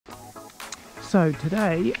So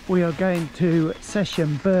today we are going to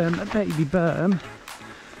session Berm Baby Berm,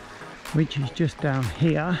 which is just down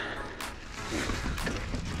here.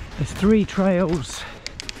 There's 3 trails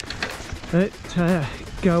that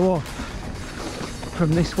go off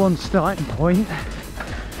from this one starting point,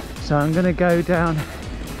 so I'm going to go down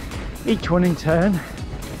each one in turn,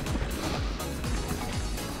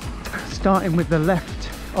 starting with the left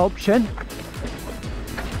option.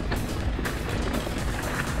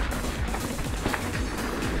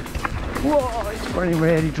 Whoa, it's running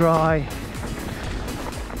really dry.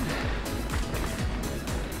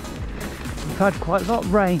 We've had quite a lot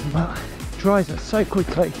of rain, but it dries us so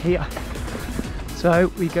quickly here.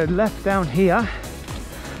 So we go left down here.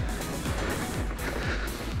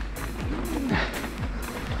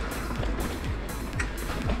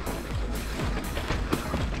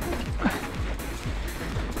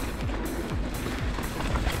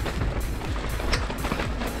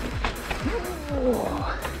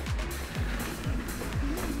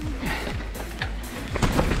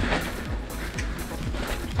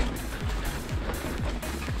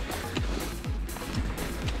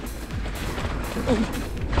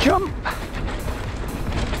 Jump,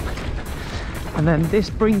 and then this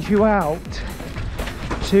brings you out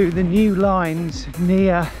to the new lines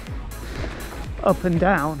near up and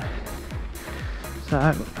down.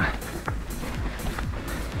 So,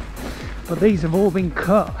 but these have all been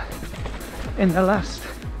cut in the last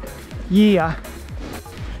year,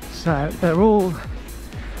 so they're all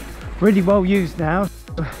really well used now.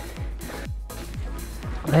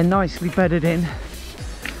 They're nicely bedded in.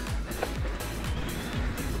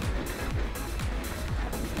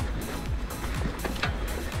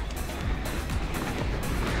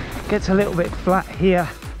 Gets a little bit flat here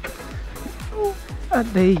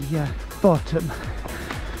at the bottom,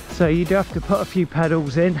 so you do have to put a few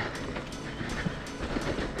pedals in.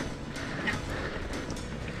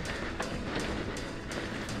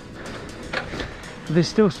 There's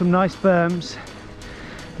still some nice berms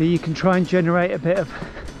that you can try and generate a bit of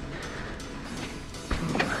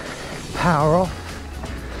power off,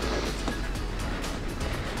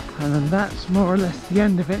 and then that's more or less the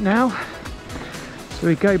end of it now. So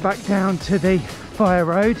we go back down to the fire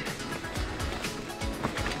road,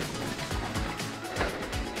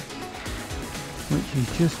 which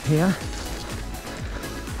is just here.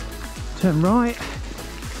 Turn right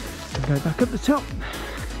and go back up the top.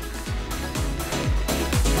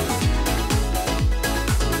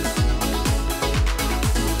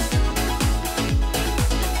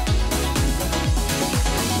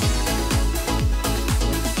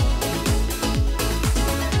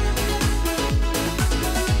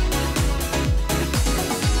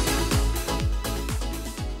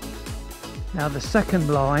 Now the second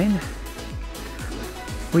line,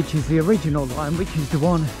 which is the original line, which is the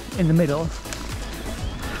one in the middle,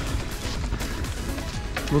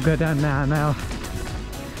 we'll go down now. Now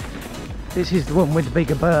this is the one with the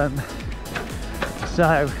bigger berm,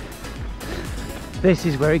 so this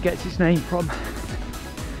is where it gets its name from,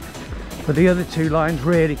 but the other 2 lines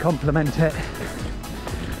really complement it.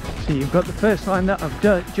 So you've got the first line that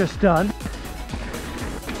I've just done,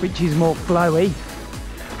 which is more flowy,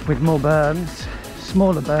 with more berms,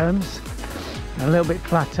 smaller berms, and a little bit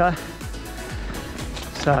flatter.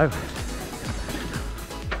 So,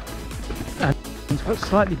 and it's got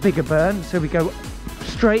slightly bigger berm, so we go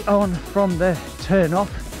straight on from the turn off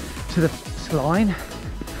to the first line.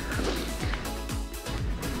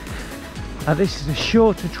 Now this is a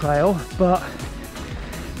shorter trail, but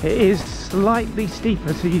it is slightly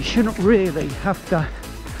steeper, so you shouldn't really have to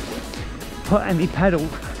put any pedal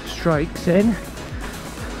strokes in.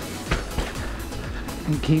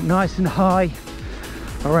 And keep nice and high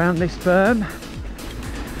around this berm.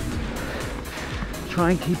 Try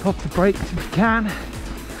and keep off the brakes if you can.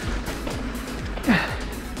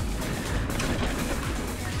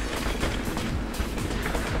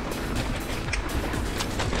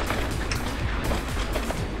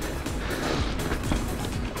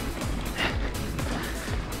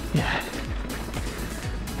 Yeah.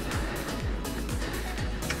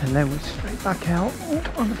 And then we're straight back out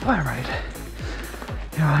on the fire road.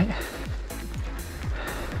 Right.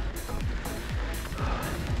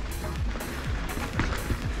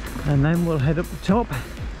 And then we'll head up the top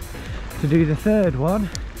to do the third one,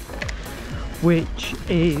 which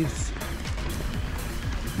is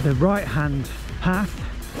the right hand path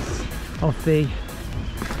of the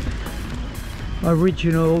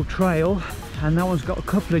original trail, and that one's got a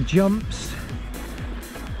couple of jumps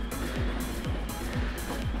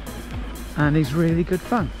and is really good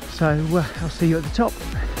fun. So I'll see you at the top.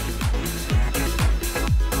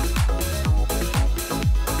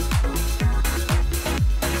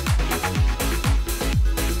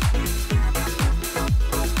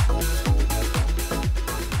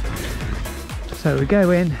 So we go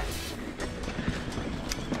in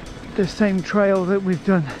the same trail that we've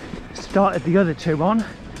started the other two on.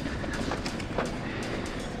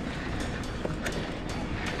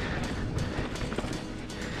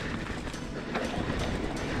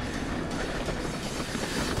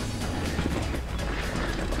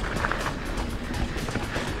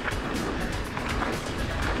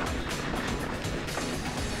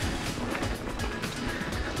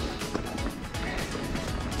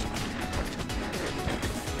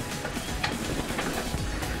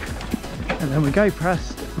 And then we go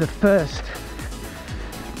past the first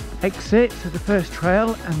exit, so the first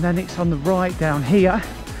trail, and then it's on the right down here.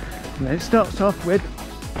 And then it starts off with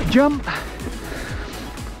jump,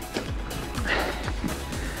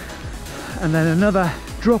 and then another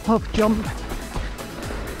drop-off jump,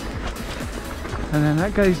 and then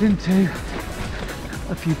that goes into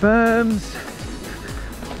a few berms.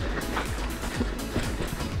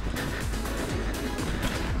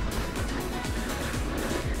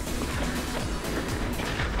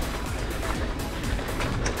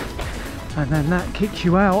 And then that kicks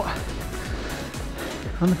you out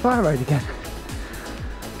on the fire road again.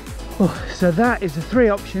 Oh, so that is the three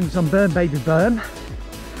options on Berm Baby Berm.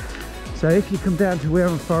 So if you come down to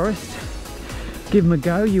Wareham Forest, give them a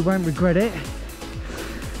go, you won't regret it.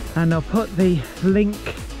 And I'll put the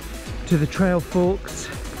link to the Trailforks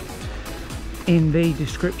in the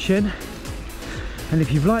description. And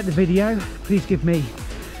if you've liked the video, please give me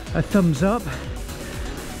a thumbs up.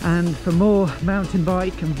 And for more mountain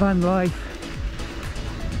bike and van life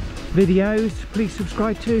videos, please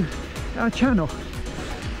subscribe to our channel.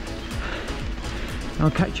 I'll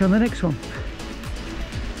catch you on the next one.